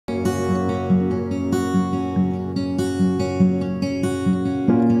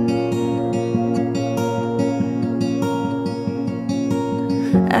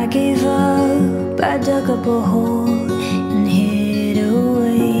gave up, I dug up a hole and hid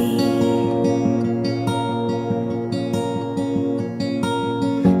away.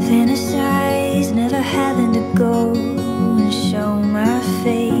 Fantasize never having to go and show my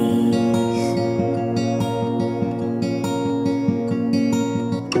face.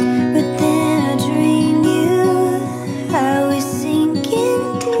 But then I dreamed I was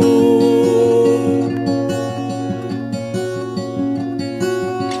sinking deep,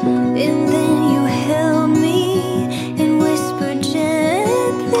 and then you held me and whispered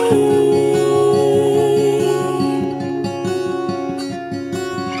gently,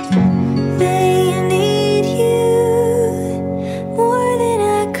 they need you more than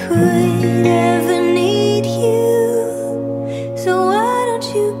I could ever need you. So why don't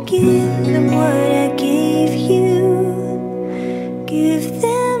you give them what I gave you? Give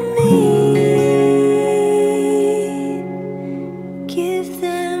them me, give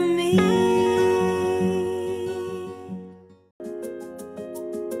them me.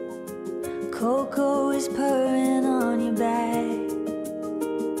 Cocoa is purring on your back,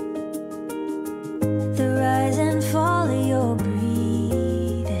 the rise and fall of your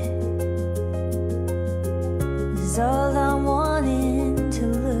breathing is all I'm wanting to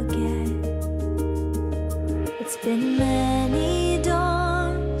look at. It's been many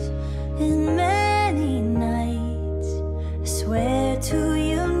dawns and many nights. I swear to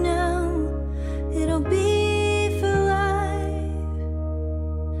you now, it'll be for life.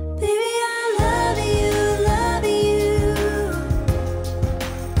 Baby, I love you, love you.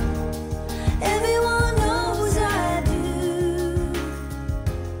 Everyone knows I do.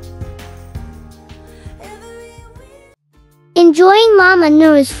 Enjoying Mama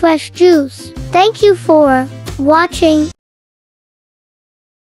Noah's fresh juice. Thank you for watching.